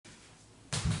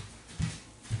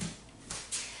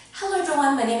Hello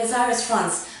everyone, my name is Iris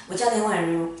Franz. 我叫林婉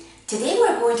如. Today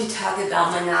we're going to talk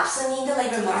about monopsony in the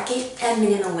labor market and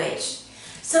minimum wage.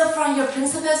 So from your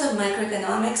principles of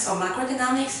microeconomics or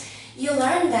macroeconomics, you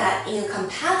learn that in a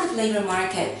competitive labor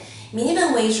market,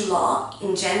 minimum wage law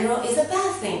in general is a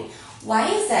bad thing.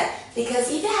 Why is that?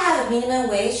 Because if you have a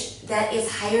minimum wage that is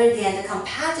higher than the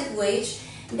competitive wage,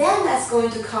 then that's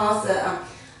going to cause the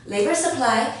labor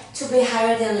supply to be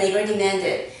higher than labor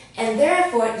demanded. And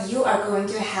therefore, you are going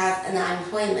to have an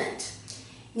unemployment.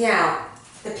 Now,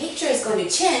 the picture is going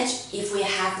to change if we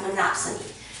have monopsony.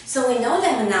 So we know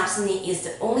that monopsony is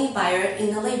the only buyer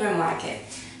in the labor market.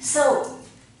 So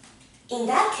in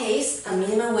that case, a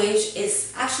minimum wage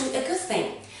is actually a good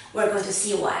thing. We're going to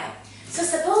see why. So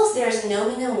suppose there's no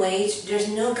minimum wage, there's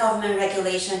no government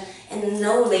regulation, and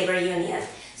no labor union.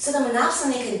 So the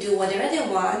monopsony can do whatever they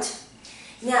want.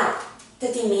 Now,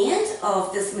 the demand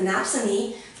of this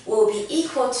monopsony will be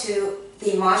equal to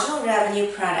the marginal revenue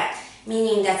product,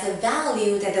 meaning that's the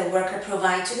value that the worker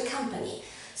provides to the company.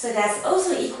 So that's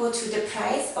also equal to the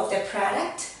price of the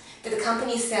product that the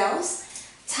company sells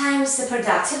times the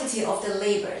productivity of the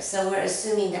labor. So we're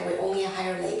assuming that we only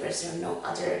hire laborers, there are no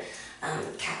other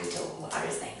capital or other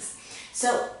things.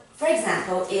 So for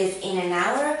example, if in an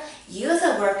hour you as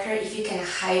a worker, if you can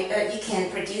you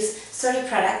can produce 30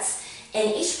 products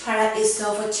and each product is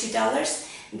sold for $2,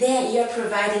 then you're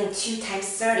providing 2 times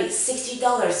 30,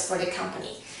 $60 for the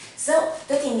company. So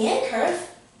the demand curve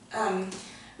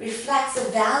reflects the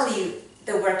value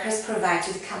the workers provide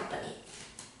to the company.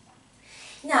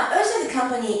 Now, also the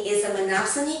company is a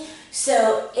monopsony,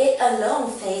 so it alone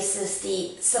faces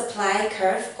the supply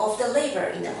curve of the labor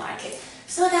in the market.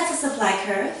 So that's a supply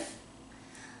curve.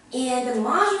 And the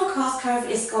marginal cost curve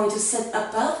is going to sit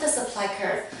above the supply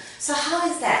curve. So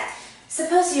how is that?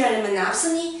 Suppose you're in a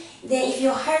monopsony, then if you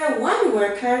hire one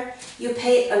worker, you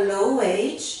pay a low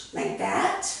wage, like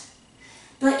that.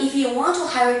 But if you want to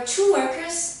hire 2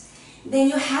 workers, then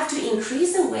you have to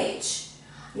increase the wage.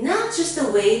 Not just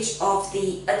the wage of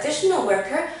the additional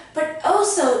worker, but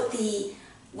also the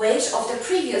wage of the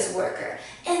previous worker.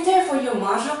 And therefore, your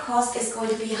marginal cost is going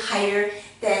to be higher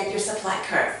than your supply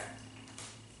curve.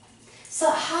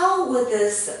 So how would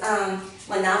this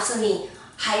monopsony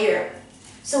higher?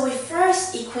 So we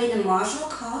first equate the marginal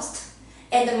cost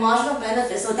and the marginal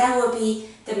benefit. So that will be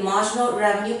the marginal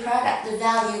revenue product, the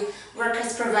value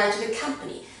workers provide to the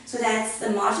company. So that's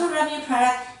the marginal revenue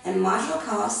product and marginal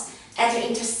cost. At the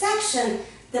intersection,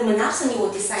 the monopsony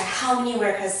will decide how many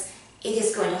workers it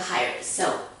is going to hire.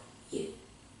 So you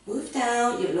move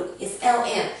down, you look, it's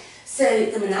LM. So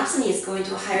the monopsony is going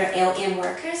to hire LM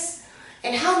workers.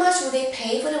 And how much will they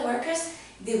pay for the workers?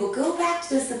 They will go back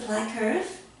to the supply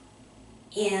curve.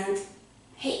 And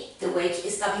hey, the wage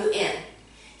is WN.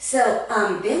 So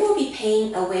they will be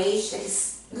paying a wage that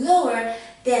is lower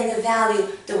than the value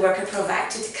the worker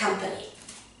provides to the company.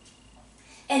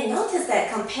 And notice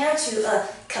that compared to a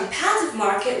competitive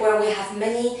market where we have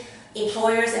many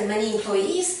employers and many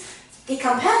employees, the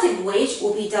competitive wage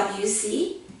will be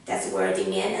WC, that's where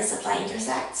demand and supply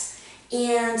intersects.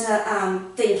 And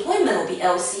the employment will be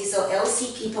LC, so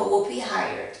LC people will be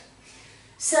hired.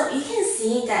 So you can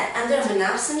see that under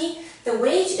monopsony, the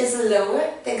wage is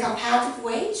lower than competitive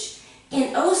wage,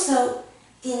 and also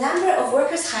the number of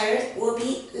workers hired will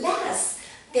be less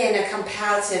than a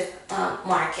competitive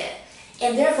market.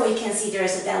 And therefore, you can see there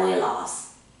is a deadweight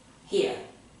loss here.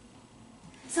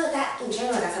 So that, in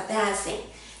general, that's a bad thing.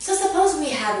 So suppose we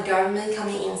have a government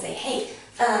coming in and say, hey,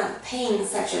 paying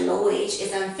such a low wage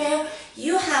is unfair.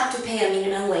 You have to pay a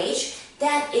minimum wage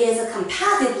that is a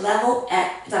competitive level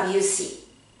at WC.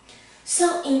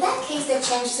 So in that case, that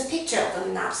changes the picture of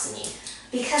the monopsony.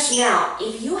 Because now,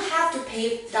 if you have to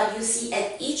pay WC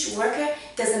at each worker,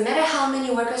 doesn't matter how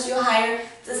many workers you hire,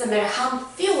 doesn't matter how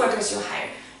few workers you hire,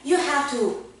 you have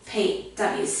to pay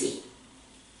WC.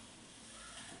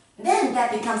 Then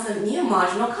that becomes a new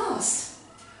marginal cost.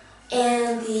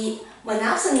 And the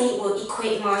monopsony will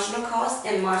equate marginal cost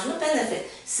and marginal benefit.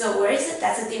 So where is it?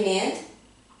 That's a demand,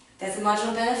 that's a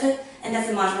marginal benefit, and that's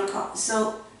a marginal cost.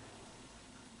 So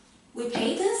we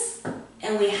pay this,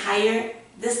 and we hire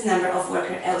this number of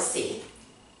worker LC.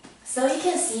 So you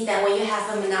can see that when you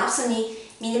have a monopsony,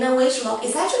 minimum wage law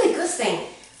is actually a good thing.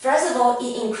 First of all,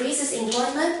 it increases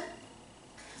employment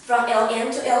from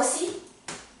LM to LC.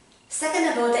 Second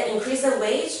of all, that increases the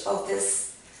wage of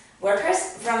these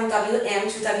workers from WM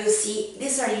to WC.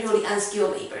 These are usually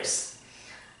unskilled laborers.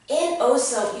 And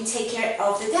also, you take care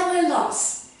of the deadweight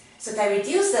loss. So that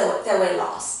reduces the deadweight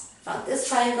loss from this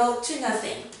triangle to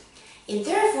nothing. And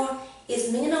therefore,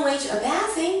 is minimum wage a bad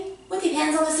thing? Well, it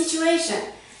depends on the situation.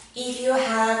 If you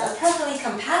have a perfectly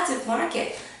competitive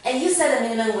market, and you set a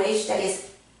minimum wage that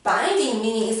is binding,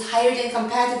 meaning it's higher than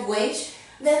competitive wage,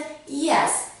 then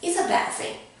yes, it's a bad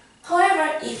thing.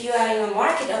 However, if you are in a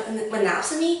market of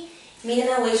monopsony,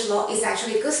 minimum wage law is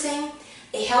actually a good thing.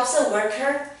 It helps the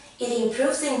worker, it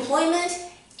improves the employment,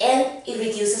 and it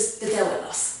reduces the deadweight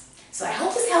loss. So I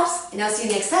hope this helps, and I'll see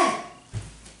you next time.